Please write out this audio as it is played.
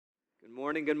Good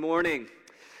morning, good morning.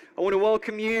 I want to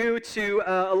welcome you to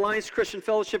Alliance Christian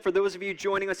Fellowship. For those of you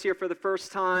joining us here for the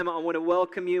first time, I want to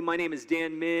welcome you. My name is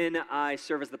Dan Min. I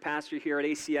serve as the pastor here at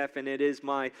ACF, and it is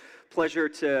my pleasure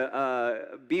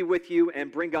to be with you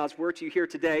and bring God's Word to you here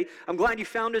today. I'm glad you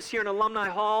found us here in Alumni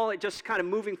Hall. Just kind of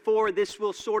moving forward, this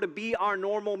will sort of be our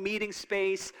normal meeting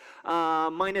space,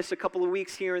 minus a couple of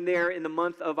weeks here and there in the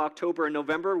month of October and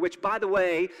November, which, by the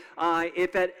way,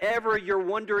 if at ever you're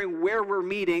wondering where we're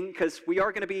meeting, because we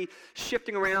are going to be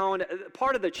shifting around.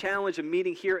 Part of the challenge of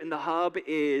meeting here in the hub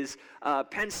is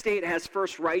Penn State has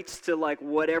first rights to like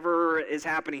whatever is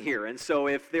happening here. And so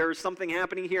if there's something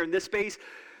happening here in this space,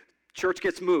 church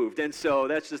gets moved, and so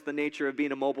that's just the nature of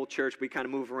being a mobile church. We kind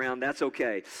of move around. That's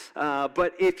okay.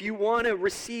 But if you want to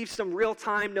receive some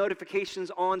real-time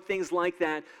notifications on things like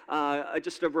that,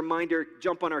 just a reminder,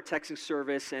 jump on our texting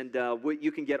service, and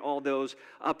you can get all those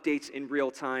updates in real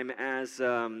time as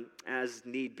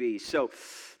need be. So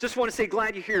just want to say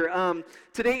glad you're here.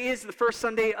 Today is the first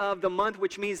Sunday of the month,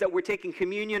 which means that we're taking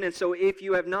communion, and so if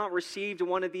you have not received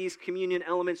one of these communion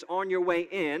elements on your way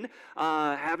in,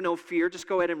 have no fear. Just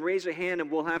go ahead and raise a hand, and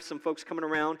we'll have some folks coming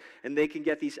around, and they can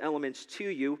get these elements to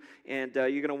you, and you're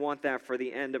going to want that for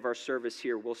the end of our service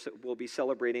here. We'll be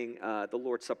celebrating the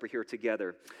Lord's Supper here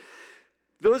together.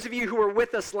 Those of you who were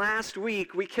with us last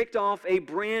week, we kicked off a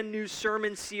brand new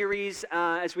sermon series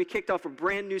as we kicked off a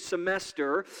brand new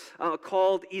semester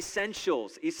called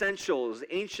Essentials,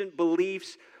 Ancient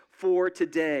Beliefs for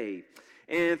Today.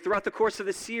 And throughout the course of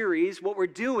the series, what we're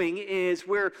doing is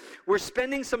we're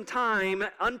spending some time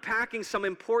unpacking some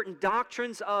important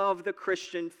doctrines of the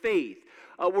Christian faith.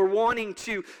 We're wanting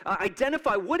to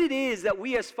identify what it is that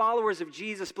we as followers of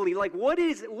Jesus believe. Like, what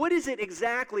is it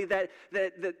exactly that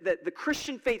the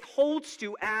Christian faith holds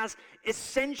to as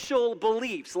essential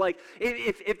beliefs? Like,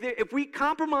 if we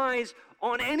compromise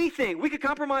on anything, we could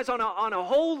compromise on a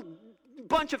whole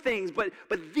bunch of things, but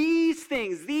these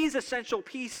things, these essential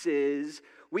pieces,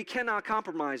 we cannot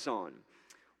compromise on.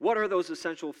 What are those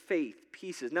essential faith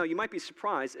pieces? Now, you might be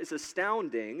surprised. It's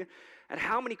astounding at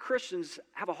how many Christians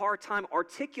have a hard time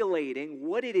articulating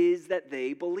what it is that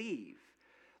they believe.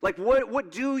 Like,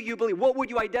 what do you believe? What would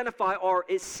you identify are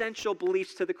essential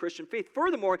beliefs to the Christian faith?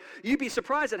 Furthermore, you'd be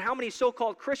surprised at how many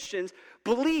so-called Christians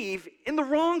believe in the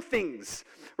wrong things,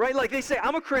 right? Like, they say,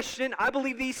 I'm a Christian, I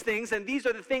believe these things, and these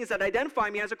are the things that identify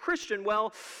me as a Christian.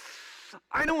 Well,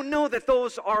 I don't know that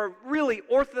those are really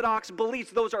orthodox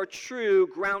beliefs. Those are true,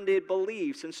 grounded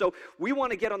beliefs. And so we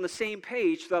want to get on the same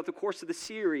page throughout the course of the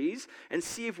series and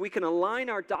see if we can align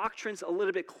our doctrines a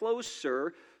little bit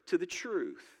closer to the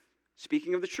truth.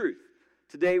 Speaking of the truth,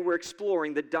 today we're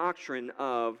exploring the doctrine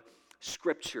of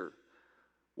Scripture.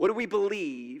 What do we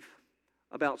believe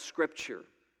about Scripture?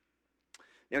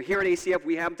 Now, here at ACF,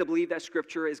 we happen to believe that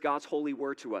Scripture is God's holy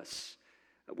word to us.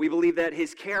 We believe that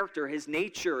His character, His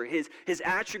nature, His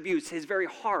attributes, His very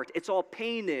heart, it's all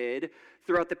painted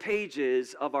throughout the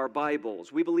pages of our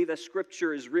Bibles. We believe that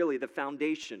Scripture is really the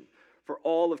foundation for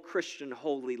all of Christian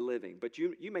holy living. But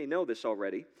you may know this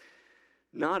already.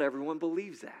 Not everyone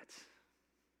believes that.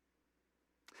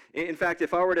 In fact,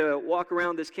 if I were to walk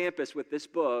around this campus with this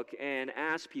book and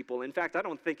ask people, in fact, I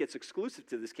don't think it's exclusive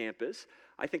to this campus.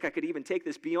 I think I could even take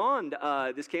this beyond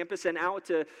this campus and out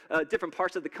to different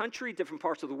parts of the country, different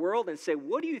parts of the world, and say,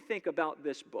 what do you think about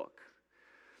this book?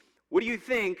 What do you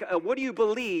think, what do you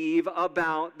believe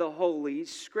about the Holy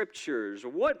Scriptures?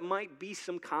 What might be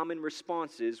some common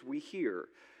responses we hear?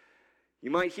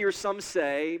 You might hear some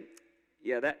say,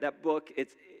 yeah, that book,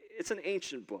 it's an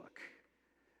ancient book.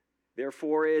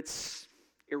 Therefore, it's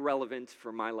irrelevant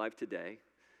for my life today.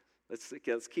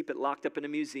 Let's keep it locked up in a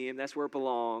museum. That's where it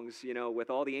belongs, with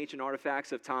all the ancient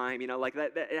artifacts of time. Like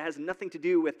that it has nothing to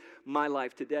do with my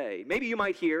life today. Maybe you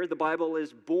might hear the Bible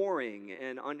is boring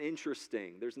and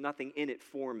uninteresting. There's nothing in it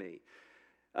for me.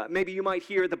 Maybe you might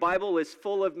hear the Bible is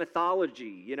full of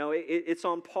mythology. It's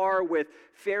on par with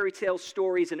fairy tale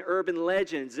stories and urban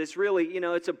legends. It's really,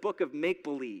 it's a book of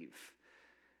make-believe.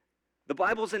 The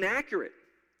Bible's inaccurate,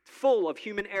 full of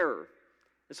human error.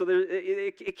 And so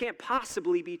it can't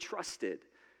possibly be trusted.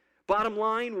 Bottom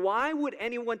line, why would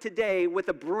anyone today with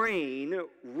a brain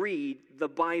read the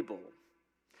Bible?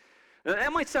 Now,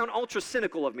 that might sound ultra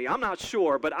cynical of me, I'm not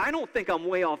sure, but I don't think I'm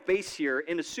way off base here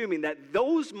in assuming that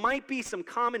those might be some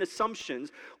common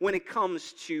assumptions when it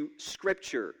comes to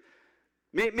Scripture.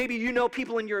 Maybe you know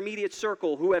people in your immediate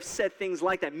circle who have said things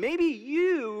like that. Maybe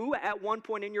you, at one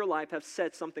point in your life, have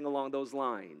said something along those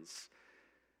lines.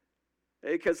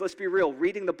 Because let's be real,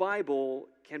 reading the Bible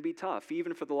can be tough,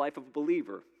 even for the life of a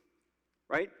believer.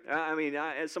 right? I mean,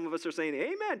 as some of us are saying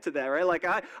amen to that, right? Like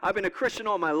I've been a Christian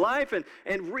all my life,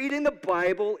 and reading the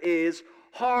Bible is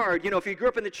hard. You know, if you grew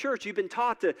up in the church, you've been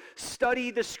taught to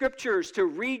study the scriptures, to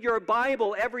read your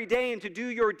Bible every day, and to do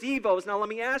your devos. Now, let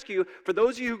me ask you, for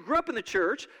those of you who grew up in the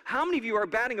church, how many of you are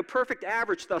batting a perfect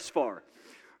average thus far?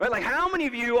 Right? Like, how many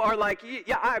of you are like,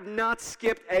 yeah, I have not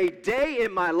skipped a day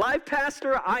in my life,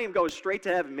 Pastor. I am going straight to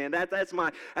heaven, man. That's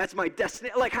my destiny.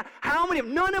 Like, how many?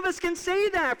 None of us can say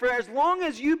that. For as long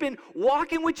as you've been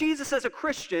walking with Jesus as a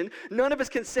Christian, none of us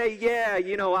can say, yeah,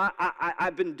 you know,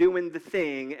 I've been doing the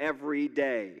thing every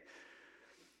day.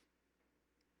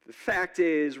 The fact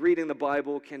is, reading the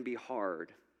Bible can be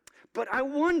hard. But I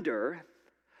wonder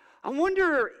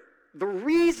the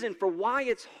reason for why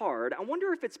it's hard, I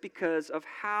wonder if it's because of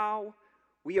how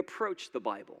we approach the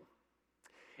Bible.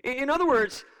 In other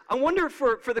words, I wonder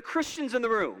for the Christians in the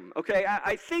room, okay,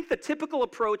 I think the typical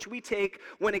approach we take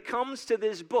when it comes to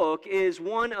this book is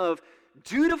one of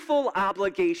dutiful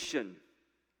obligation,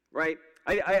 right?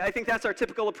 I think that's our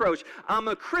typical approach. I'm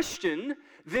a Christian,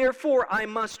 therefore I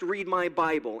must read my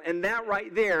Bible. And that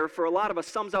right there, for a lot of us,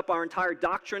 sums up our entire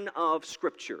doctrine of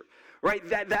Scripture. Right,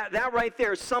 that right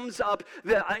there sums up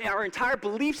our entire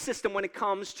belief system when it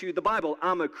comes to the Bible.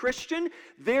 I'm a Christian,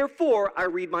 therefore I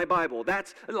read my Bible.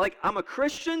 That's like, I'm a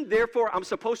Christian, therefore I'm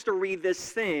supposed to read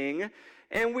this thing,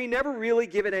 and we never really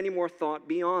give it any more thought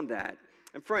beyond that.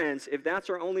 And friends, if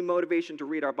that's our only motivation to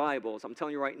read our Bibles, I'm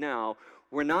telling you right now,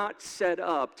 we're not set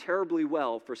up terribly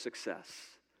well for success.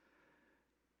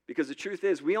 Because the truth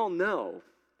is, we all know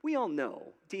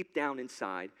deep down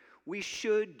inside, we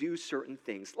should do certain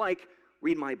things, like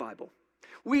read my Bible.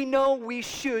 We know we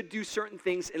should do certain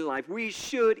things in life. We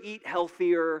should eat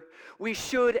healthier. We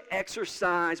should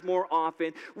exercise more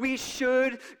often. We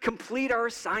should complete our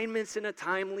assignments in a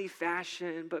timely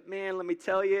fashion. But man, let me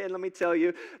tell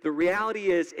you, the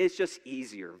reality is it's just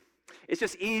easier. It's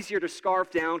just easier to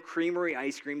scarf down creamery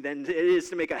ice cream than it is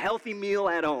to make a healthy meal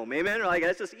at home. Amen? Like,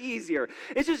 that's just easier.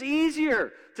 It's just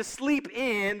easier to sleep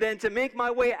in than to make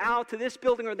my way out to this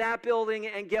building or that building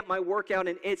and get my workout.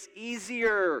 And it's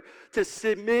easier to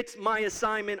submit my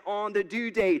assignment on the due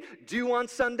date. Due on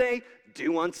Sunday,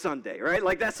 right?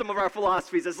 Like, that's some of our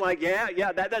philosophies. It's like,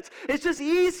 it's just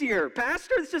easier.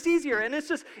 Pastor, it's just easier. And it's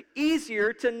just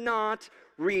easier to not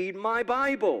read my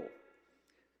Bible.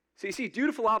 So you see,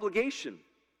 dutiful obligation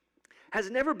has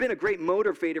never been a great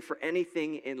motivator for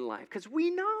anything in life. Because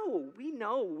we know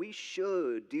we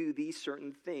should do these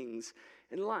certain things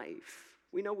in life.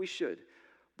 We know we should.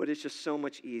 But it's just so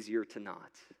much easier to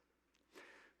not.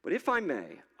 But if I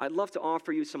may, I'd love to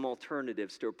offer you some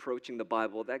alternatives to approaching the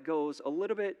Bible that goes a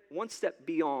little bit, one step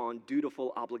beyond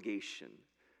dutiful obligation.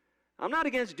 I'm not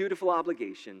against dutiful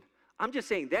obligation. I'm just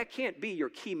saying that can't be your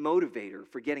key motivator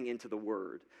for getting into the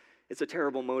Word. It's a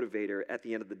terrible motivator at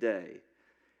the end of the day.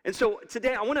 And so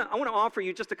today I want to offer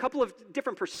you just a couple of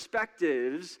different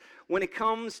perspectives when it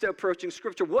comes to approaching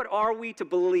Scripture. What are we to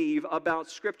believe about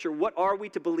Scripture? What are we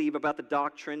to believe about the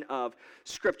doctrine of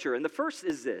Scripture? And the first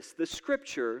is this: the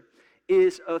Scripture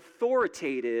is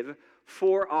authoritative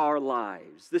for our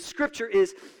lives. The Scripture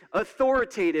is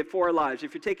authoritative for our lives.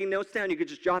 If you're taking notes down, you could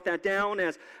just jot that down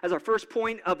as our first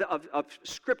point of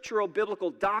scriptural biblical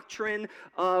doctrine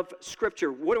of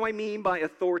Scripture. What do I mean by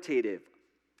authoritative?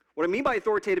 What I mean by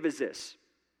authoritative is this: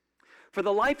 for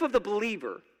the life of the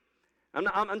believer,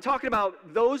 I'm talking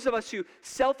about those of us who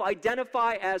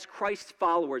self-identify as Christ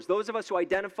followers, those of us who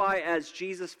identify as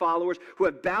Jesus followers, who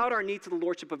have bowed our knee to the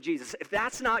Lordship of Jesus. If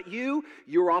that's not you,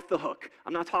 you're off the hook.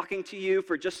 I'm not talking to you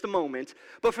for just a moment.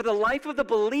 But for the life of the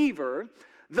believer,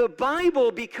 the Bible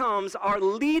becomes our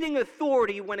leading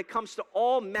authority when it comes to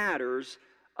all matters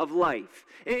of life.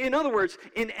 In other words,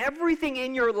 in everything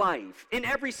in your life, in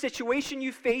every situation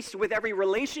you face, with every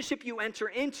relationship you enter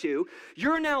into,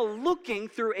 you're now looking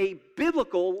through a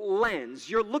biblical lens.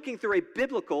 You're looking through a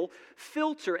biblical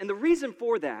filter. And the reason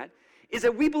for that is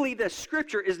that we believe that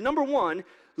Scripture is, number one,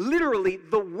 literally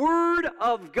the Word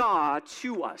of God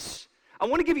to us. I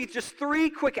want to give you just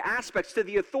three quick aspects to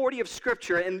the authority of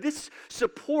Scripture, and this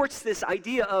supports this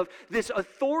idea of this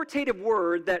authoritative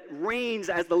word that reigns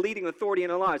as the leading authority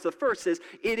in our lives. The first is,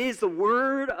 it is the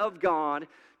Word of God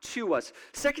to us.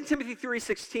 2 Timothy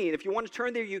 3:16, if you want to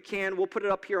turn there, you can. We'll put it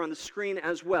up here on the screen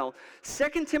as well.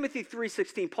 2 Timothy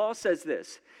 3:16, Paul says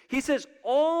this. He says,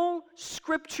 all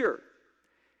Scripture,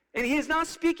 and he is not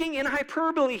speaking in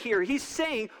hyperbole here. He's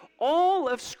saying all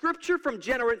of Scripture from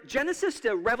Genesis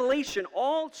to Revelation,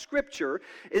 all Scripture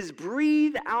is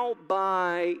breathed out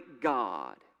by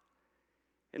God.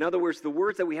 In other words, the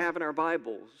words that we have in our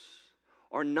Bibles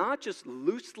are not just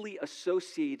loosely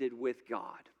associated with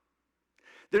God.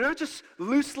 They're not just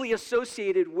loosely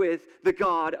associated with the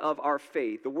God of our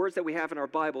faith. The words that we have in our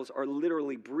Bibles are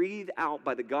literally breathed out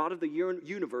by the God of the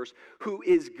universe who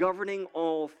is governing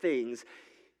all things.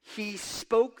 He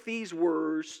spoke these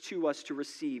words to us to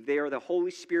receive. They are the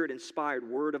Holy Spirit-inspired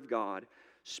Word of God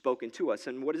spoken to us.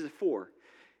 And what is it for?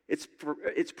 It's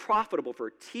profitable for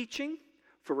teaching,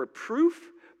 for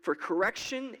reproof, for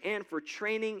correction, and for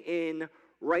training in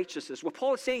righteousness. What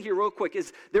Paul is saying here real quick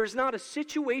is there's not a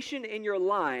situation in your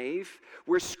life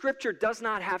where Scripture does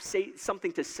not have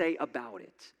something to say about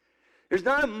it. There's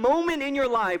not a moment in your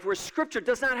life where Scripture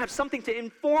does not have something to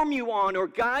inform you on or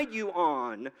guide you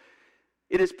on.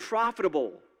 It is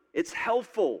profitable. It's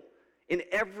helpful in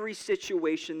every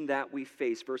situation that we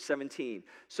face. Verse 17,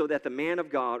 so that the man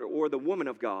of God or the woman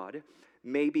of God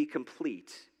may be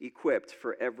complete, equipped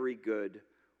for every good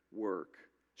work.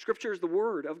 Scripture is the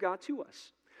Word of God to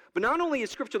us. But not only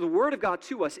is Scripture the Word of God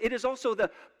to us, it is also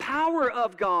the power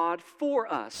of God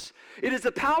for us. It is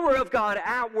the power of God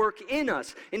at work in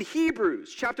us. In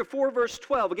Hebrews chapter 4, verse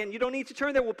 12, again, you don't need to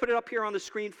turn there. We'll put it up here on the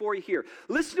screen for you here.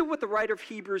 Listen to what the writer of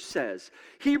Hebrews says.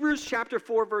 Hebrews chapter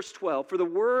 4, verse 12, for the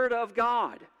Word of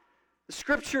God, the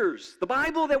Scriptures, the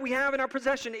Bible that we have in our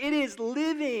possession, it is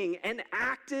living and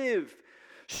active,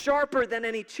 sharper than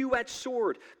any two-edged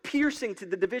sword, piercing to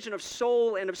the division of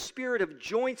soul and of spirit, of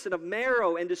joints and of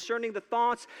marrow, and discerning the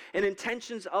thoughts and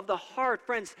intentions of the heart.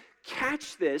 Friends,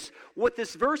 catch this. What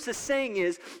this verse is saying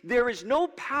is there is no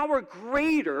power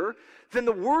greater than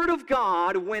the Word of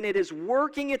God when it is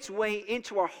working its way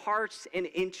into our hearts and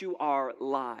into our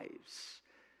lives.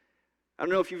 I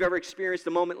don't know if you've ever experienced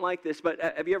a moment like this, but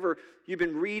you've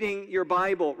been reading your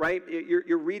Bible, right?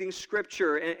 You're reading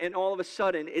Scripture, and all of a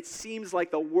sudden, it seems like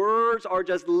the words are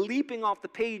just leaping off the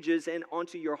pages and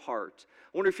onto your heart.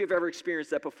 I wonder if you've ever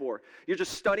experienced that before. You're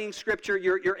just studying Scripture,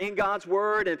 you're in God's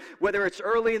Word, and whether it's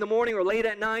early in the morning or late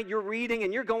at night, you're reading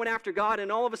and you're going after God,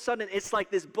 and all of a sudden, it's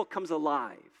like this book comes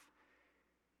alive.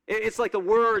 It's like the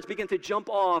words begin to jump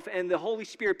off and the Holy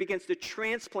Spirit begins to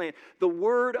transplant the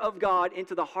Word of God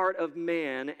into the heart of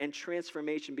man, and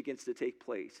transformation begins to take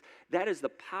place. That is the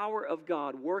power of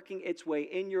God working its way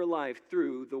in your life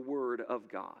through the Word of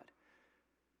God.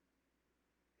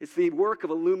 It's the work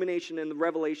of illumination and the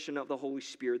revelation of the Holy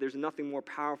Spirit. There's nothing more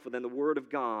powerful than the Word of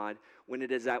God when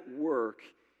it is at work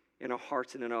in our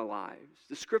hearts and in our lives.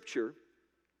 The Scripture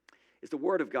is the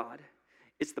Word of God.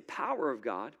 It's the power of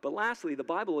God. But lastly, the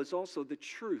Bible is also the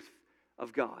truth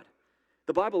of God.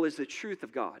 The Bible is the truth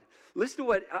of God. Listen to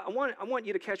what, I want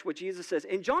you to catch what Jesus says.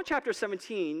 In John chapter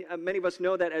 17, many of us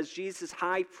know that as Jesus'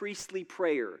 high priestly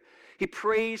prayer. He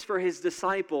prays for his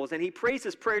disciples, and he prays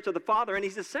this prayer to the Father, and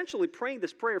he's essentially praying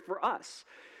this prayer for us.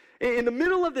 In the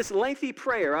middle of this lengthy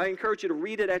prayer, I encourage you to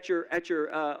read it at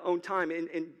your own time.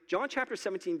 In John chapter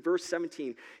 17, verse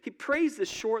 17, he prays this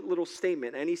short little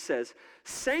statement, and he says,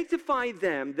 sanctify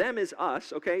them is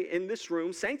us, okay, in this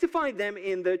room, sanctify them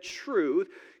in the truth.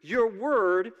 Your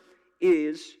word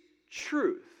is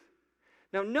truth.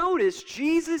 Now notice,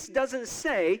 Jesus doesn't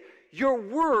say, your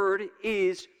word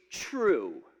is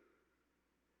true.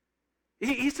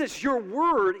 He says, your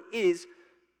word is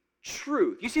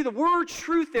truth. You see the word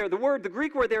truth there, the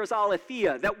Greek word there is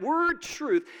aletheia. That word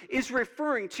truth is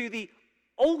referring to the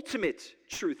ultimate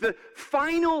truth, the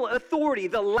final authority,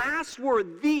 the last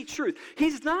word, the truth.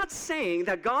 He's not saying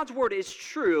that God's word is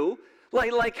true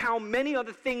like how many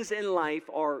other things in life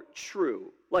are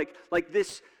true. Like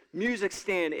this music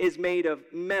stand is made of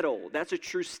metal. That's a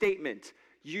true statement.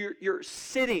 You're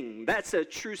sitting. That's a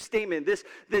true statement.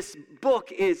 This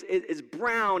book is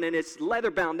brown and it's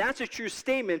leather bound. That's a true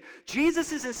statement.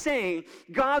 Jesus isn't saying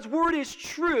God's word is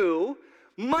true,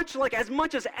 much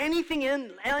as anything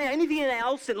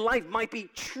else in life might be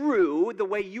true the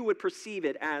way you would perceive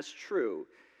it as true.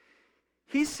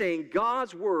 He's saying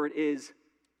God's word is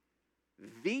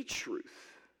the truth.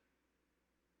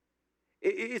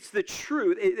 It's the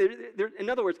truth. In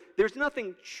other words, there's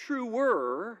nothing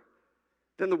truer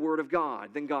than the Word of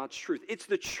God, than God's truth. It's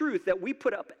the truth that we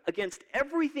put up against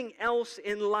everything else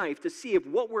in life to see if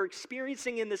what we're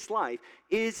experiencing in this life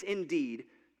is indeed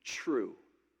true.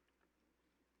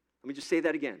 Let me just say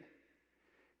that again.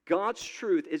 God's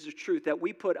truth is the truth that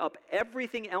we put up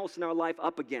everything else in our life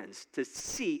up against to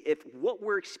see if what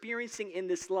we're experiencing in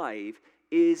this life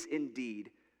is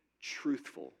indeed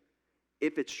truthful,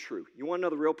 if it's true. You want to know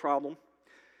the real problem?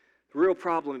 The real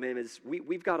problem is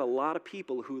we've got a lot of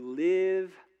people who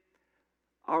live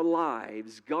our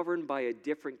lives governed by a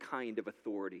different kind of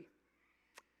authority.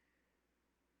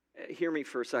 Hear me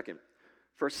for a second.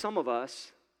 For some of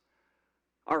us,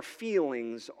 our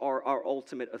feelings are our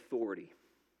ultimate authority.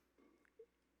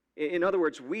 In other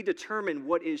words, we determine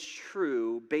what is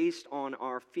true based on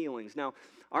our feelings. Now,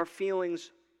 our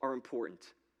feelings are important.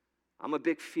 I'm a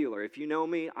big feeler. If you know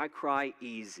me, I cry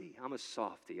easy. I'm a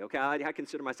softie, okay? I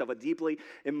consider myself a deeply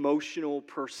emotional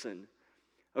person,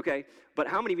 okay? But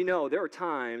how many of you know there are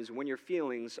times when your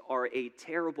feelings are a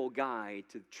terrible guide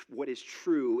to what is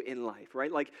true in life,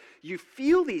 right? Like, you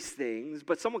feel these things,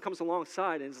 but someone comes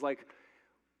alongside and is like,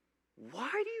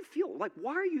 why do you feel, like,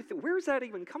 why are you, where is that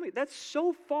even coming? That's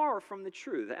so far from the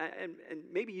truth. And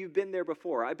maybe you've been there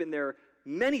before. I've been there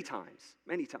many times,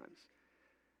 many times.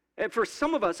 And for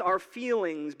some of us, our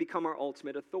feelings become our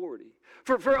ultimate authority.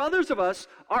 For others of us,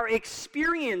 our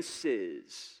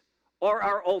experiences are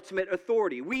our ultimate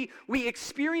authority. We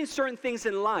experience certain things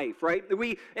in life, right?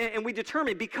 We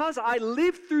determine, because I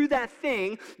lived through that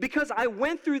thing, because I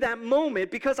went through that moment,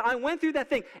 because I went through that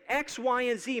thing, X, Y,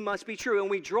 and Z must be true.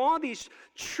 And we draw these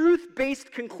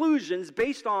truth-based conclusions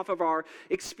based off of our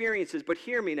experiences. But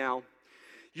hear me now.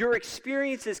 Your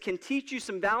experiences can teach you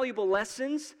some valuable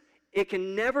lessons. It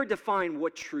can never define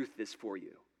what truth is for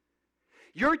you.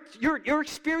 Your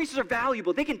experiences are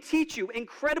valuable. They can teach you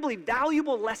incredibly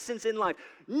valuable lessons in life.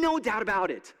 No doubt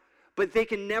about it. But they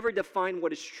can never define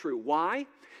what is true. Why?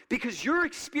 Because your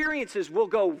experiences will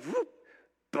go whoop,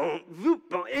 boom, whoop,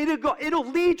 boom. It'll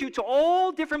lead you to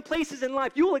all different places in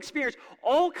life. You will experience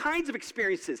all kinds of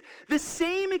experiences. The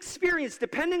same experience,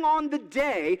 depending on the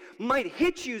day, might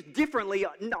hit you differently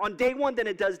on day one than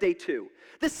it does day two.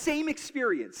 The same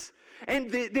experience.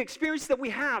 And the experience that we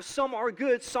have, some are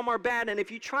good, some are bad. And if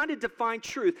you try to define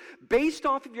truth based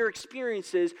off of your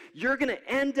experiences, you're going to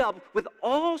end up with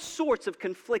all sorts of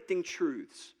conflicting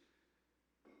truths.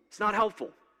 It's not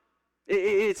helpful.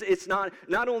 It's not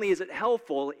only is it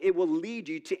helpful, it will lead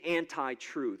you to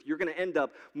anti-truth. You're going to end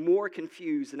up more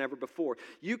confused than ever before.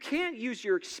 You can't use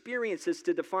your experiences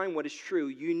to define what is true.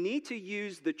 You need to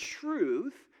use the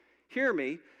truth, hear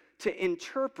me, to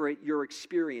interpret your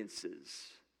experiences.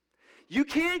 You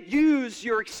can't use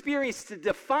your experience to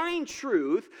define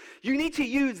truth. You need to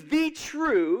use the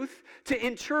truth to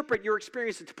interpret your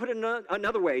experiences. To put it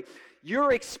another way,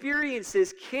 your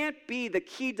experiences can't be the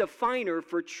key definer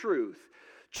for truth.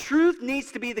 Truth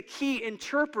needs to be the key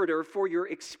interpreter for your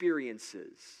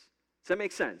experiences. Does that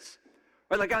make sense?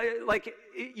 Right,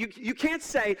 you can't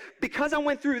say, because I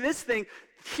went through this thing,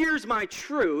 here's my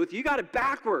truth. You got it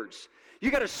backwards. You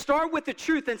got to start with the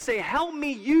truth and say, help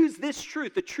me use this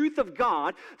truth, the truth of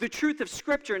God, the truth of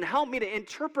Scripture, and help me to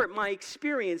interpret my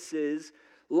experiences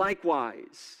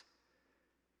likewise.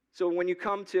 So when you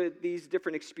come to these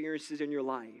different experiences in your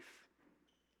life,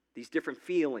 these different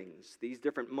feelings, these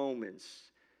different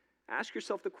moments, ask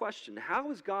yourself the question,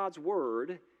 how is God's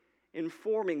Word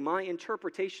informing my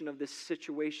interpretation of this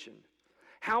situation?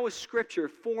 How is Scripture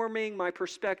forming my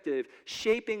perspective,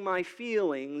 shaping my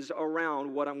feelings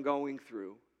around what I'm going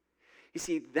through? You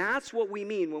see, that's what we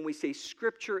mean when we say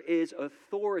Scripture is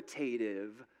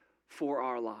authoritative for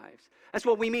our lives. That's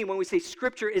what we mean when we say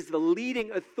Scripture is the leading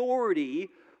authority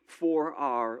for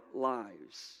our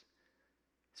lives.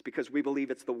 It's because we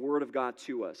believe it's the Word of God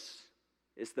to us.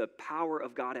 It's the power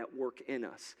of God at work in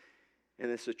us. And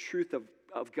it's the truth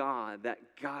of God that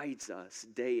guides us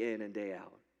day in and day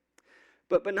out.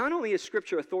 But not only is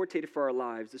Scripture authoritative for our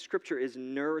lives, the Scripture is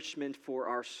nourishment for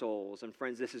our souls. And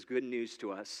friends, this is good news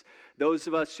to us. Those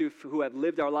of us who have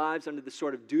lived our lives under the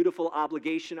sort of dutiful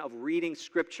obligation of reading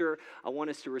Scripture, I want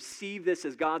us to receive this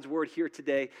as God's Word here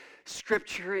today.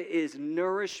 Scripture is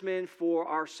nourishment for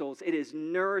our souls. It is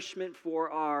nourishment for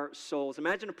our souls.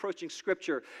 Imagine approaching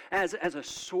Scripture as a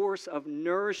source of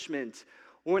nourishment.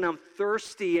 When I'm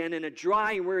thirsty and in a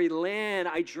dry and weary land,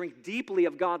 I drink deeply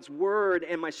of God's Word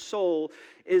and my soul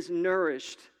is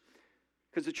nourished.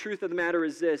 Because the truth of the matter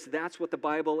is this, that's what the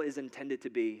Bible is intended to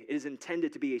be. It is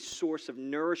intended to be a source of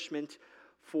nourishment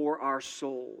for our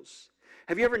souls.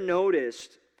 Have you ever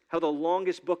noticed how the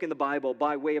longest book in the Bible,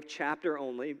 by way of chapter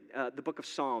only, the book of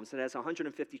Psalms, it has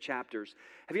 150 chapters.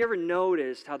 Have you ever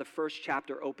noticed how the first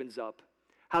chapter opens up?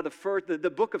 How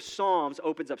the book of Psalms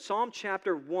opens up. Psalm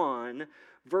chapter 1,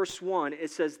 verse 1,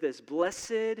 it says this,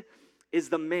 "Blessed is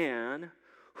the man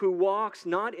who walks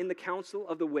not in the counsel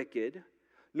of the wicked,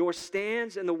 nor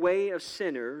stands in the way of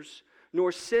sinners,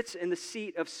 nor sits in the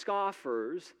seat of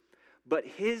scoffers, but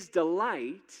his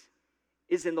delight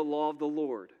is in the law of the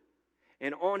Lord.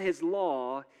 And on his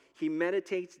law he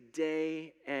meditates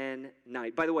day and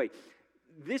night." By the way,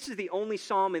 this is the only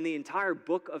psalm in the entire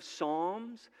book of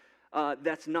Psalms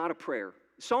that's not a prayer.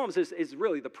 Psalms is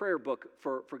really the prayer book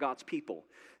for God's people.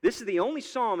 This is the only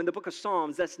psalm in the book of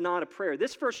Psalms that's not a prayer.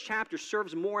 This first chapter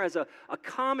serves more as a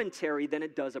commentary than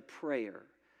it does a prayer.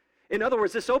 In other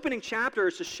words, this opening chapter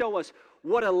is to show us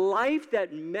what a life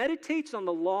that meditates on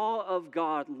the law of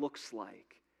God looks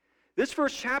like. This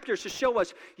first chapter is to show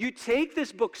us you take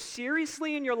this book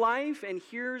seriously in your life, and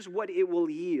here's what it will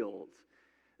yield.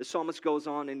 The psalmist goes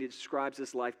on and he describes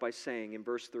this life by saying in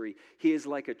verse 3, he is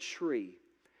like a tree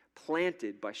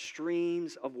planted by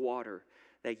streams of water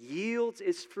that yields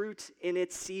its fruit in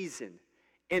its season,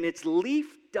 and its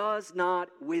leaf does not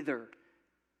wither.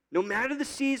 No matter the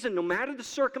season, no matter the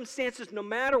circumstances, no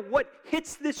matter what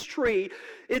hits this tree,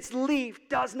 its leaf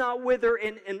does not wither,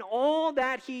 and in all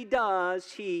that he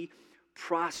does, he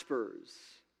prospers.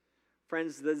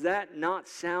 Friends, does that not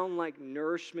sound like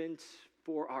nourishment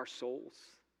for our souls?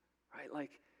 Right?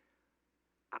 Like,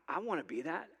 I want to be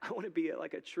that. I want to be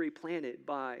like a tree planted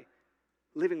by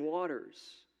living waters.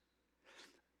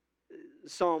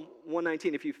 Psalm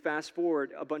 119, if you fast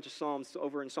forward a bunch of Psalms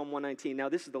over in Psalm 119, now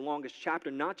this is the longest chapter,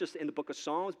 not just in the book of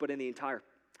Psalms, but in the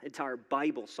entire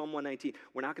Bible, Psalm 119.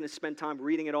 We're not going to spend time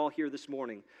reading it all here this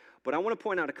morning, but I want to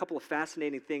point out a couple of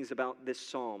fascinating things about this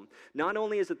psalm. Not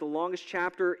only is it the longest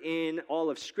chapter in all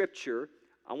of Scripture,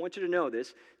 I want you to know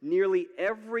this, nearly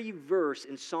every verse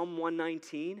in Psalm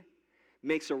 119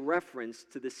 makes a reference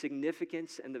to the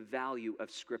significance and the value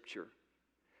of Scripture.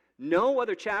 No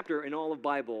other chapter in all of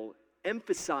Bible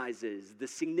emphasizes the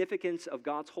significance of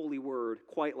God's holy word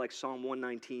quite like Psalm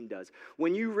 119 does.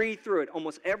 When you read through it,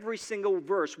 almost every single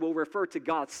verse will refer to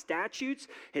God's statutes,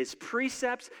 his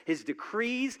precepts, his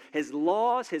decrees, his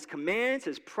laws, his commands,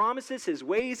 his promises, his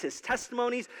ways, his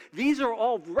testimonies. These are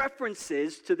all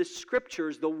references to the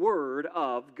Scriptures, the word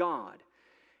of God.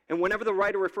 And whenever the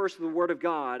writer refers to the word of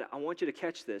God, I want you to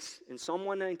catch this. In Psalm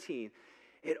 119,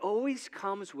 it always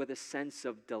comes with a sense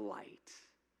of delight.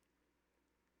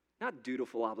 Not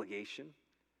dutiful obligation.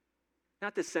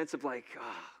 Not the sense of like,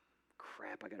 oh,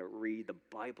 crap, I got to read the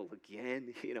Bible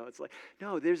again. You know, it's like,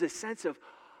 no, there's a sense of,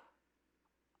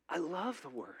 I love the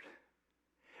word.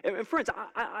 And friends,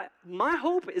 my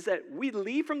hope is that we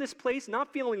leave from this place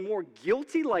not feeling more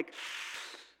guilty, like,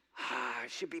 I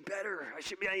should be better. I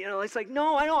should be, it's like,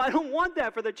 no, I don't want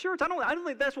that for the church. I don't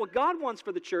think that's what God wants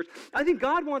for the church. I think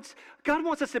God wants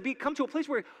us to come to a place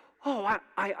where,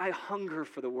 I hunger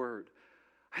for the word.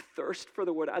 I thirst for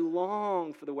the word. I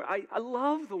long for the word. I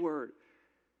love the word.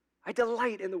 I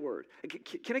delight in the word.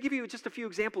 Can I give you just a few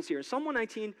examples here? In Psalm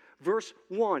 119, verse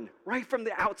 1, right from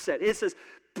the outset, it says,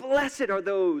 blessed are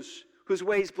those whose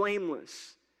way is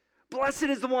blameless. Blessed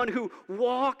is the one who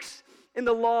walks in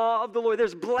the law of the Lord.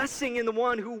 There's blessing in the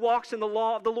one who walks in the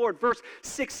law of the Lord. Verse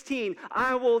 16,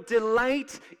 I will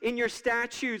delight in your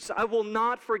statutes. I will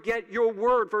not forget your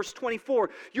word. Verse 24,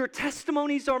 your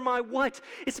testimonies are my what?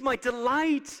 It's my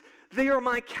delight. They are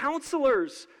my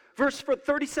counselors. Verse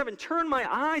 37, turn my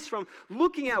eyes from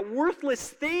looking at worthless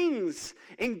things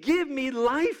and give me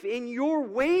life in your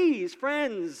ways.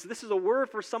 Friends, this is a word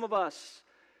for some of us.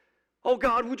 Oh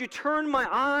God, would you turn my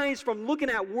eyes from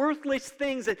looking at worthless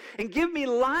things and give me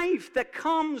life that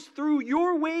comes through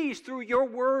your ways, through your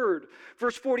word.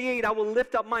 Verse 48, I will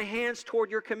lift up my hands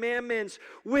toward your commandments,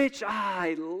 which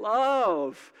I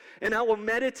love, and I will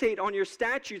meditate on your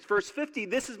statutes. Verse 50,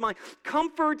 this is my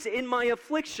comfort in my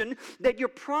affliction, that your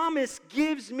promise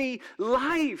gives me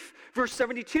life. Verse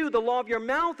 72, the law of your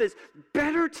mouth is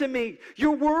better to me.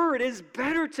 Your word is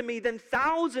better to me than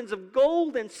thousands of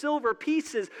gold and silver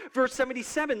pieces. Verse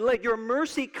 77, let your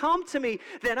mercy come to me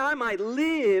that I might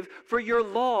live, for your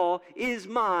law is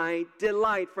my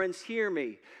delight. Friends, hear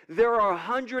me. There are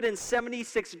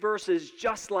 176 verses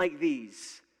just like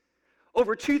these.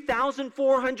 Over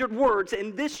 2,400 words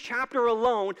in this chapter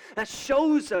alone that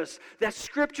shows us that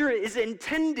Scripture is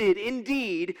intended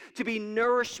indeed to be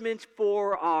nourishment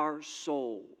for our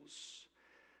souls.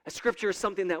 That Scripture is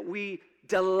something that we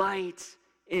delight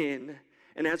in.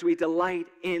 And as we delight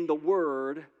in the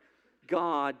Word,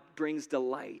 God brings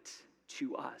delight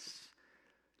to us.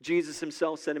 Jesus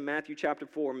himself said in Matthew chapter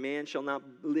 4, man shall not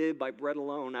live by bread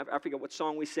alone. I forget what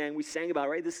song we sang. We sang about,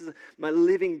 right? This is my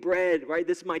living bread, right?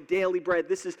 This is my daily bread.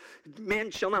 This is,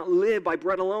 man shall not live by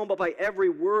bread alone, but by every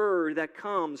word that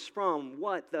comes from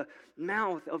what? The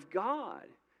mouth of God.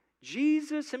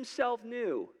 Jesus himself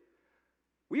knew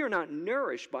we are not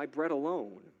nourished by bread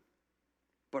alone,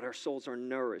 but our souls are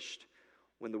nourished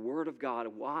when the word of God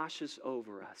washes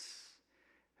over us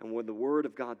and when the word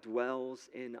of God dwells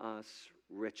in us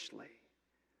richly.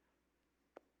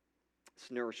 It's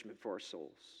nourishment for our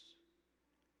souls.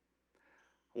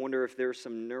 I wonder if there's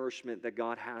some nourishment that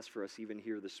God has for us even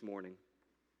here this morning.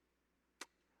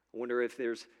 I wonder if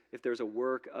there's a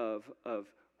work of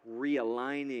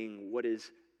realigning what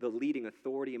is the leading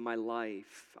authority in my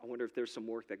life. I wonder if there's some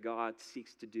work that God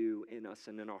seeks to do in us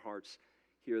and in our hearts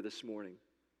here this morning.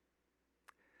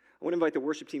 I want to invite the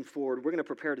worship team forward. We're going to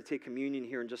prepare to take communion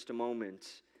here in just a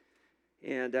moment.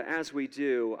 And as we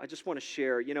do, I just want to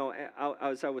share,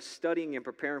 as I was studying and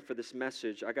preparing for this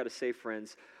message, I got to say,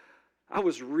 friends, I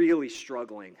was really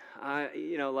struggling.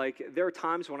 There are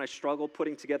times when I struggle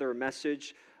putting together a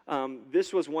message.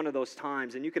 This was one of those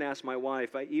times, and you can ask my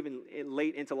wife. Even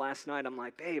late into last night, I'm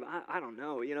like, babe, I don't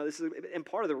know. And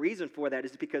part of the reason for that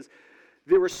is because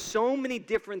there were so many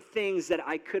different things that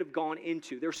I could have gone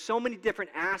into. There were so many different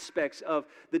aspects of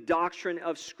the doctrine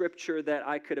of Scripture that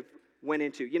I could have went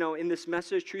into. In this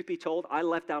message, truth be told, I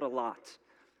left out a lot.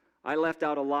 I left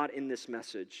out a lot in this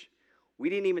message. We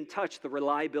didn't even touch the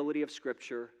reliability of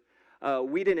Scripture.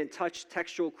 We didn't touch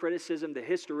textual criticism, the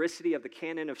historicity of the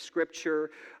canon of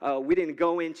Scripture. We didn't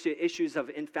go into issues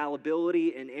of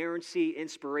infallibility, inerrancy,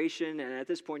 inspiration. And at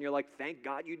this point, you're like, thank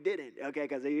God you didn't, okay?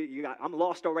 Because I'm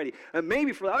lost already. And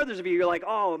maybe for others of you, you're like,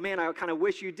 oh man, I kind of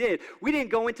wish you did. We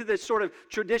didn't go into the sort of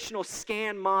traditional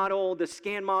SCAN model, the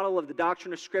SCAN model of the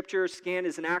doctrine of Scripture. SCAN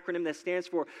is an acronym that stands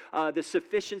for the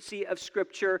sufficiency of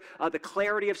Scripture, the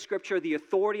clarity of Scripture, the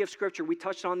authority of Scripture. We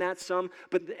touched on that some,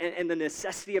 and the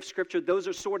necessity of Scripture. Those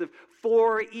are sort of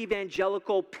four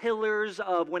evangelical pillars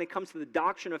of when it comes to the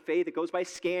doctrine of faith. It goes by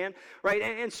SCAN, right?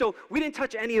 And so we didn't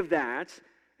touch any of that.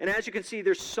 And as you can see,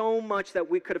 there's so much that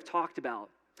we could have talked about.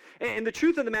 And the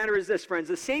truth of the matter is this, friends.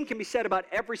 The same can be said about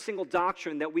every single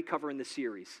doctrine that we cover in the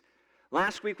series.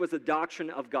 Last week was the doctrine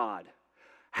of God.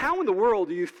 How in the world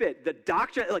do you fit the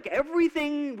doctrine, like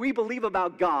everything we believe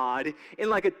about God in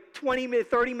like a 20-minute,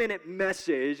 30-minute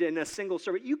message in a single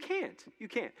service? You can't.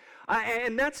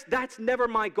 And that's never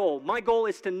my goal. My goal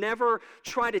is to never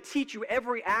try to teach you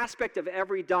every aspect of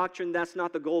every doctrine. That's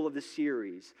not the goal of the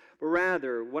series. But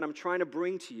rather, what I'm trying to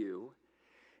bring to you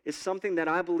is something that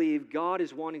I believe God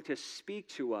is wanting to speak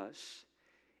to us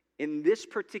in this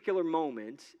particular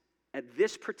moment, at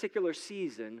this particular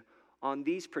season, on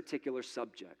these particular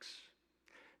subjects.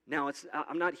 Now,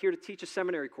 I'm not here to teach a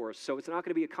seminary course, so it's not going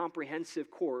to be a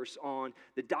comprehensive course on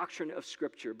the doctrine of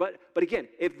Scripture. But again,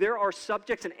 if there are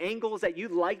subjects and angles that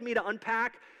you'd like me to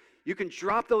unpack, you can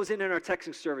drop those in our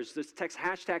texting service. Just text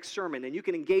 #sermon, and you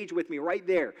can engage with me right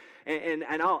there. And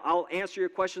I'll answer your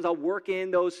questions. I'll work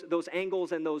in those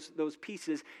angles and those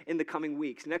pieces in the coming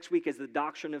weeks. Next week is the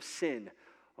doctrine of sin.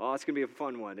 Oh, it's going to be a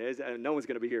fun one. No one's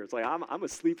going to be here. It's like, I'm going to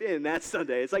sleep in that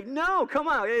Sunday. It's like, no, come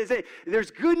on. There's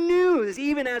good news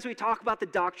even as we talk about the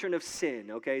doctrine of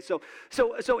sin, okay? So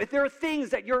if there are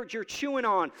things that you're chewing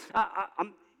on,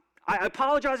 I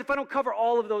apologize if I don't cover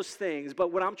all of those things,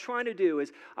 but what I'm trying to do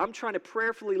is I'm trying to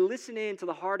prayerfully listen in to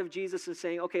the heart of Jesus and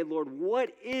saying, okay, Lord,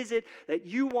 what is it that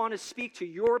you want to speak to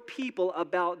your people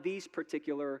about these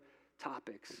particular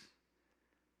topics?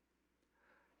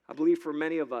 I believe for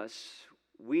many of us,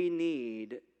 we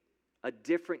need a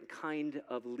different kind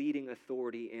of leading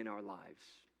authority in our lives.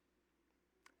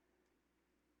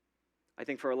 I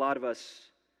think for a lot of us,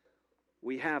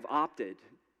 we have opted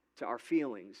to our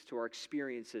feelings, to our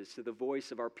experiences, to the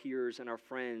voice of our peers and our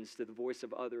friends, to the voice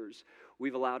of others.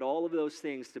 We've allowed all of those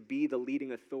things to be the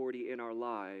leading authority in our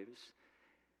lives,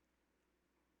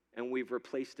 and we've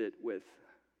replaced it with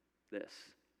this.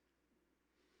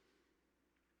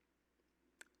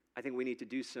 I think we need to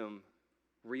do some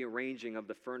rearranging of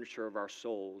the furniture of our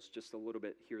souls just a little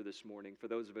bit here this morning for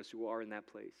those of us who are in that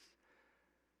place.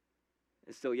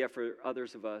 And still, yet for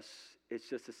others of us, it's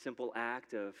just a simple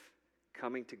act of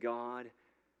coming to God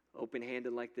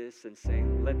open-handed like this and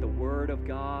saying, let the Word of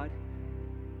God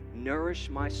nourish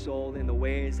my soul in the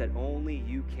ways that only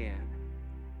you can.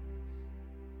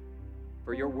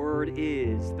 For your word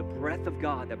is the breath of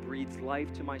God that breathes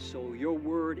life to my soul. Your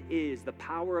word is the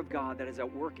power of God that is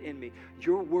at work in me.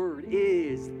 Your word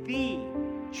is the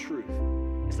truth.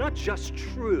 It's not just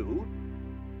true.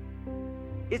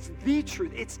 It's the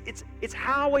truth. It's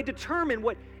how I determine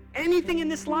what anything in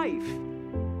this life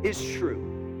is true.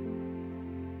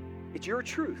 It's your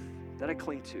truth that I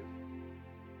cling to.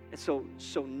 And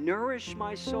so nourish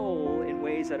my soul in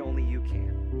ways that only you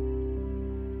can.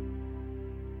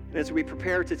 And as we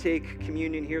prepare to take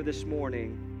communion here this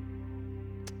morning,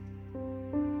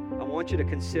 I want you to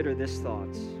consider this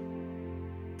thought.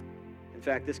 In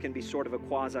fact, this can be sort of a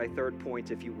quasi-third point,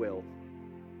 if you will.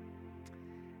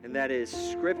 And that is,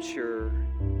 Scripture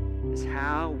is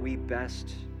how we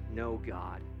best know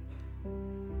God.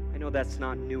 I know that's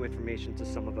not new information to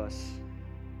some of us,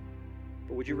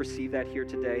 but would you receive that here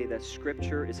today, that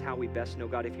Scripture is how we best know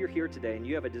God? If you're here today and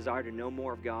you have a desire to know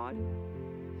more of God,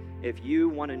 if you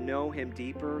want to know Him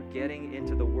deeper, getting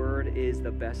into the Word is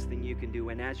the best thing you can do.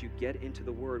 And as you get into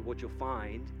the Word, what you'll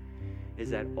find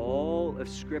is that all of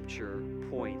Scripture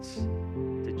points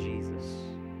to Jesus.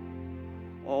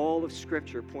 All all of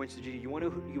Scripture points to Jesus. You want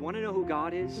to know who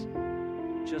God is?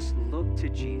 Just look to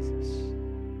Jesus.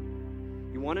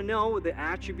 You want to know the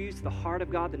attributes, the heart of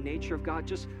God, the nature of God?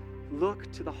 Just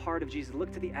look to the heart of Jesus.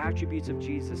 Look to the attributes of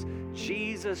Jesus.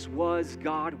 Jesus was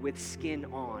God with skin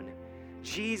on.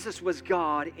 Jesus was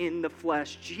God in the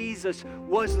flesh. Jesus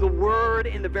was the Word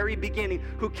in the very beginning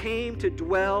who came to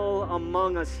dwell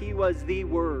among us. He was the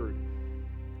Word.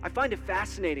 I find it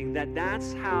fascinating that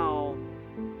that's how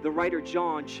the writer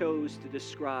John chose to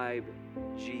describe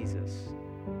Jesus.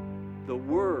 The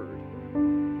Word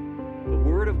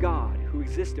of God who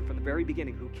existed from the very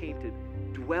beginning, who came to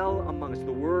dwell among us,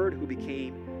 the Word who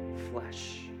became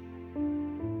flesh.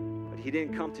 But he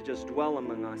didn't come to just dwell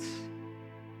among us.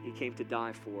 He came to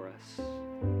die for us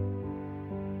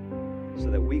so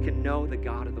that we can know the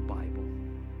God of the Bible.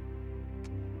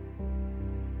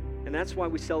 And that's why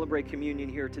we celebrate communion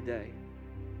here today.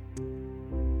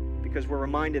 Because we're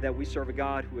reminded that we serve a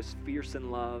God who is fierce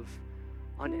in love,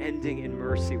 unending in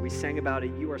mercy. We sang about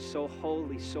it. You are so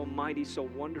holy, so mighty, so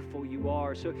wonderful you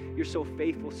are. You're so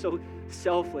faithful, so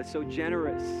selfless, so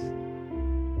generous.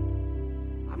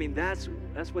 I mean, that's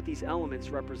what these elements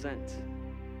represent.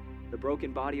 The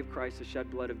broken body of Christ, the shed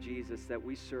blood of Jesus, that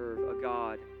we serve a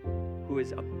God who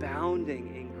is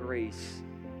abounding in grace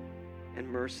and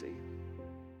mercy.